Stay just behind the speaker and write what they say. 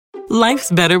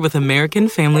Life's better with American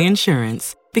Family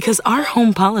Insurance because our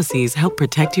home policies help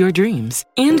protect your dreams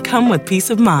and come with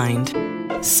peace of mind.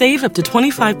 Save up to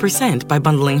 25% by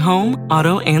bundling home,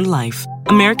 auto, and life.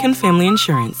 American Family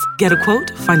Insurance. Get a quote,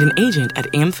 find an agent at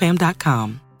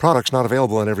amfam.com. Products not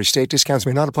available in every state. Discounts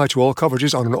may not apply to all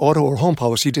coverages on an auto or home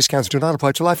policy. Discounts do not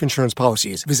apply to life insurance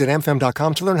policies. Visit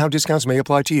amfam.com to learn how discounts may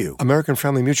apply to you. American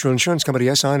Family Mutual Insurance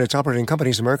Company, SI, and its operating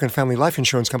companies, American Family Life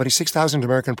Insurance Company, 6000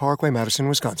 American Parkway, Madison,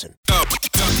 Wisconsin.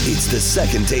 It's the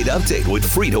Second Date Update with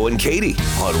Frito and Katie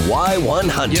on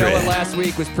Y100. You know what? Last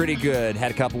week was pretty good. Had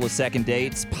a couple of second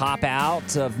dates pop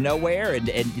out of nowhere, and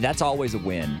that's always a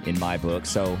win in my book.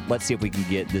 So let's see if we can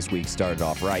get this week started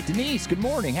off right. Denise, good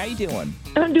morning. How you doing?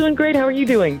 I'm doing great. How are you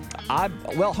doing?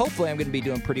 Well, hopefully I'm going to be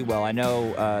doing pretty well. I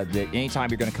know that anytime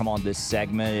you're going to come on this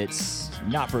segment, it's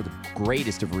not for the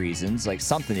greatest of reasons. Like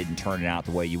something didn't turn out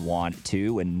the way you want it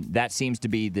to, and that seems to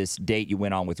be this date you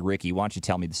went on with Ricky. Why don't you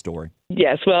tell me the story?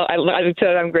 Yes. Well, I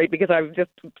said I'm great because I'm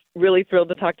just really thrilled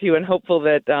to talk to you and hopeful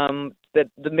that that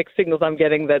the mixed signals I'm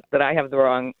getting that I have the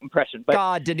wrong impression. But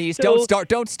God, Denise,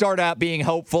 don't start out being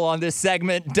hopeful on this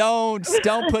segment. Don't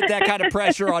put that kind of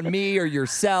pressure on me or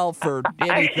yourself or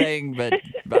anything. But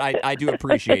I do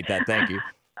appreciate that. Thank you.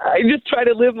 I just try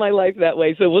to live my life that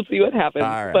way, so we'll see what happens.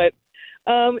 All right. But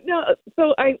no,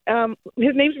 so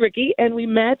his name's Ricky, and we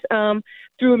met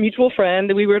through a mutual friend,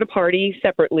 and we were at a party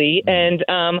separately, and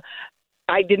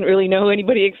I didn't really know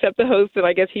anybody except the host, and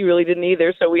I guess he really didn't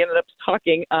either. So we ended up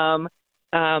talking,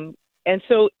 and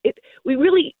so we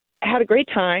really had a great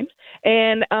time,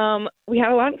 and we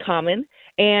had a lot in common.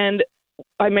 And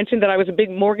I mentioned that I was a big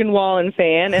Morgan Wallen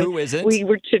fan, and who isn't? We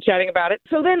were chit-chatting about it.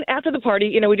 So then after the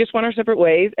party, we just went our separate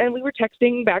ways, and we were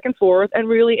texting back and forth and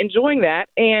really enjoying that.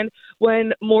 And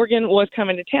when Morgan was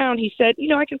coming to town, he said,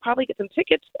 I can probably get some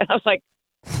tickets. And I was like,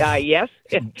 yes.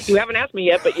 You haven't asked me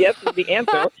yet, but yes is the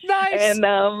answer. Nice.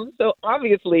 And so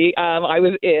obviously I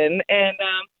was in, and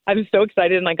I was so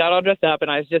excited, and I got all dressed up,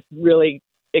 and I was just really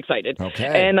excited.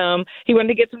 Okay. And he wanted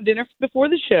to get some dinner before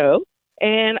the show,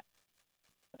 and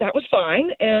that was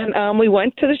fine. And we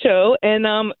went to the show, and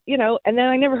and then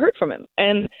I never heard from him.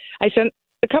 And I sent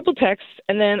a couple texts,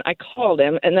 and then I called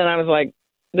him, and then I was like,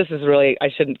 this is really, I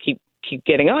shouldn't keep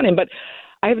getting on him. But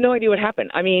I have no idea what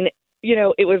happened. I mean,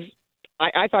 it was,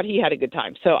 I thought he had a good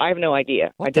time, so I have no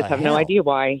idea. I just have no idea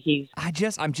why he's. I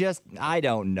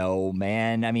don't know,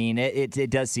 man. I mean,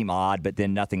 it does seem odd, but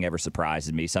then nothing ever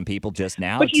surprises me. Some people just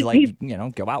now, but it's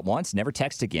like, go out once, never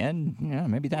text again.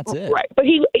 Maybe that's it. Right. But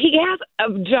he has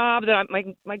a job that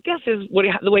my guess is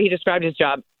the way he described his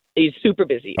job, he's super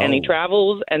busy and he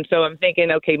travels. And so I'm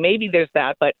thinking, okay, maybe there's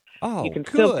that, but you can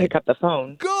still pick up the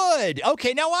phone. Good.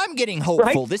 Okay, now I'm getting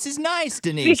hopeful. Right? This is nice,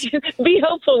 Denise. Be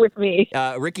hopeful with me.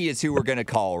 Ricky is who we're going to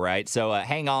call, right? So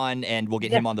hang on, and we'll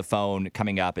get him on the phone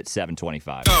coming up at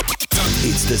 7:25.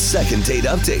 It's the Second Date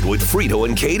Update with Frito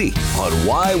and Katie on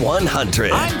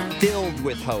Y100. I'm filled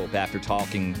with hope after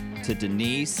talking to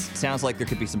Denise. Sounds like there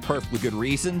could be some perfectly good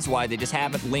reasons why they just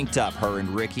haven't linked up, her and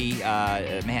Ricky.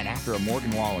 Man, after a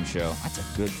Morgan Wallen show, that's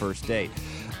a good first date.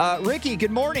 Ricky, good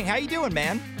morning. How you doing,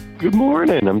 man? Good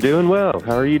morning. I'm doing well.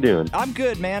 How are you doing? I'm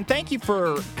good, man. Thank you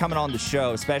for coming on the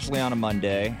show, especially on a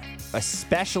Monday,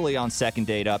 especially on Second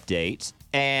Date Update.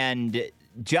 And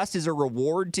just as a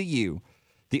reward to you,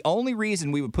 the only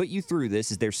reason we would put you through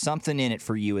this is there's something in it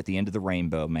for you at the end of the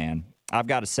rainbow, man. I've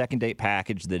got a second date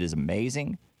package that is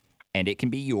amazing, and it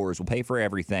can be yours. We'll pay for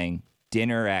everything,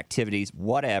 dinner, activities,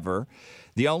 whatever.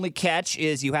 The only catch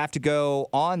is you have to go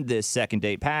on this second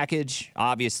date package,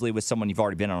 obviously with someone you've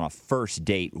already been on a first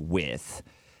date with.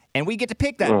 And we get to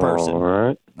pick that person.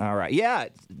 All right. Yeah,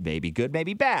 maybe good,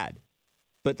 maybe bad.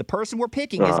 But the person we're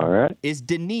picking is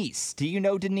Denise. Do you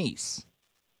know Denise?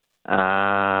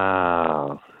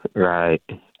 Right.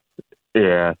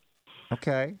 Yeah.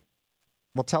 Okay.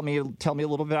 Well, tell me a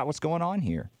little bit about what's going on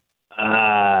here.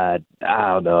 I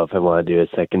don't know if I want to do a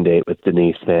second date with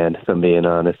Denise, man, if I'm being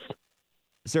honest.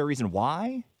 Is there a reason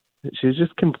why? She was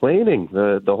just complaining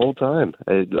the whole time,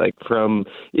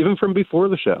 even from before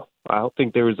the show. I don't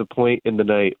think there was a point in the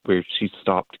night where she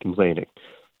stopped complaining.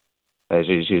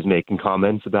 She was making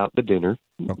comments about the dinner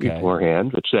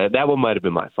beforehand, which that one might have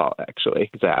been my fault, actually,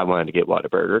 because I wanted to get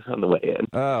Whataburger on the way in.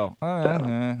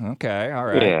 Okay, all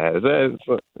right. Yeah,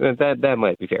 that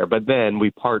might be fair. But then we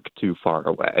parked too far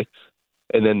away.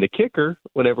 And then the kicker,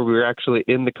 whenever we were actually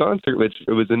in the concert, which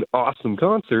it was an awesome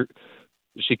concert,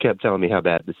 she kept telling me how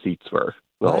bad the seats were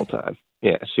the whole time.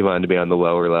 Yeah, she wanted to be on the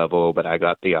lower level, but I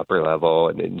got the upper level,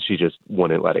 and then she just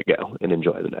wouldn't let it go and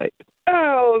enjoy the night.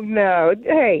 Oh, no.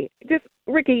 Hey, just,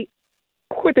 Ricky,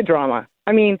 quit the drama.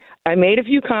 I mean, I made a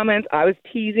few comments. I was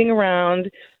teasing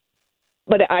around.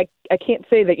 but I can't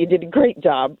say that you did a great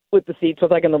job with the seats.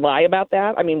 Was I going to lie about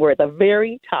that? I mean, we're at the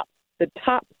very top. The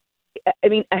top. I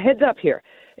mean, a heads up here.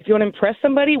 If you want to impress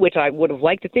somebody, which I would have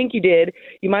liked to think you did,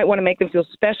 you might want to make them feel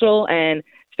special. And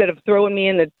instead of throwing me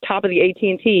in the top of the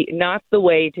AT&T, not the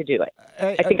way to do it.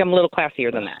 I think I'm a little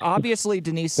classier than that. Obviously,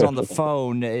 Denise is on the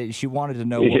phone. She wanted to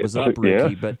know what was up,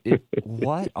 Ricky. But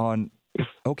what on?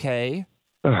 Okay.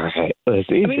 All right,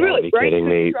 listen, you gotta really, be right? kidding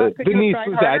me. Denise,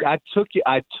 I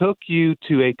I took you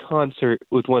to a concert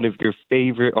with one of your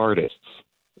favorite artists.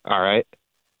 All right,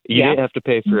 you didn't have to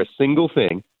pay for a single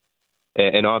thing,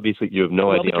 and obviously you have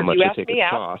no idea how much the tickets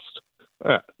cost.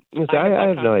 Listen, I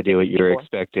have no idea what you're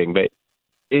expecting, but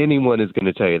anyone is going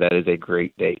to tell you that is a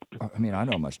great date. I mean, I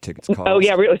know how much tickets cost. Oh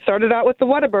yeah, really started out with the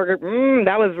Whataburger.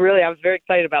 That was I was very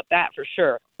excited about that for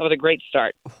sure. That was a great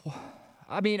start.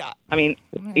 I mean,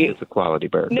 it's a quality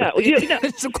burger. No,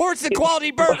 it's of course a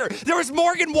quality burger. There was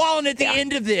Morgan Wallen at the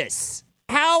end of this.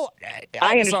 How?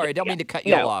 I'm sorry, I don't mean to cut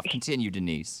you off. Continue,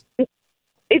 Denise.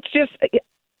 It's just,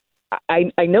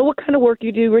 I know what kind of work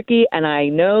you do, Ricky, and I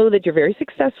know that you're very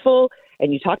successful,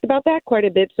 and you talked about that quite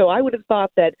a bit. So I would have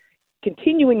thought that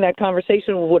continuing that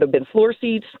conversation would have been floor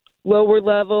seats, lower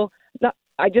level.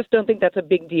 I just don't think that's a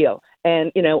big deal.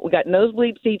 And we got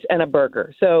nosebleed seats and a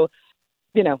burger. So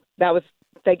that was.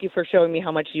 Thank you for showing me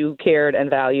how much you cared and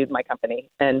valued my company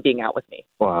and being out with me.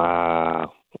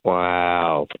 Wow.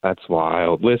 That's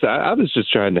wild. Listen, I was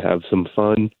just trying to have some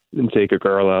fun and take a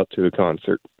girl out to a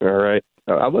concert, all right?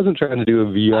 I wasn't trying to do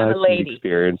a VIP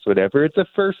experience, whatever. It's a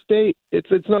first date. It's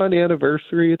not an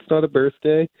anniversary. It's not a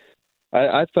birthday.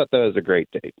 I thought that was a great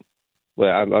date.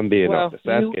 Well, I'm being honest.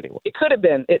 Ask anyone. It could have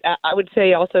been. I would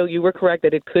say also you were correct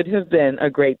that it could have been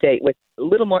a great date with a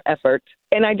little more effort.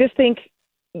 And I just think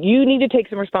you need to take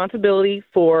some responsibility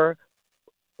for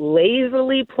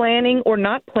lazily planning or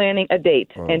not planning a date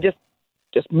and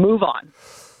just move on.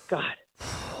 God.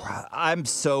 I'm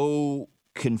so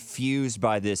confused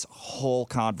by this whole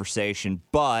conversation,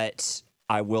 but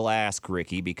I will ask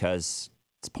Ricky because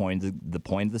it's the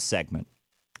point of the segment.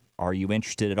 Are you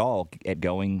interested at all at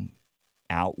going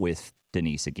out with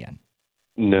Denise again?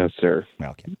 No, sir.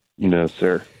 Okay. No,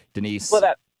 sir. Denise.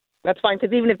 Well, that's fine,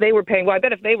 because even if they were paying, I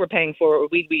bet if they were paying for it,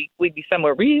 we'd be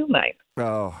somewhere real nice.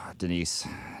 Oh, Denise.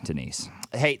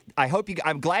 Hey,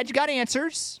 I'm glad you got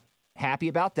answers. Happy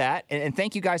about that. And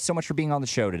thank you guys so much for being on the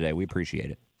show today. We appreciate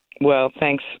it. Well,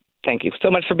 thanks. Thank you so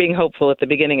much for being hopeful at the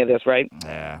beginning of this, right?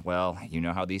 Yeah, well, you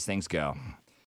know how these things go.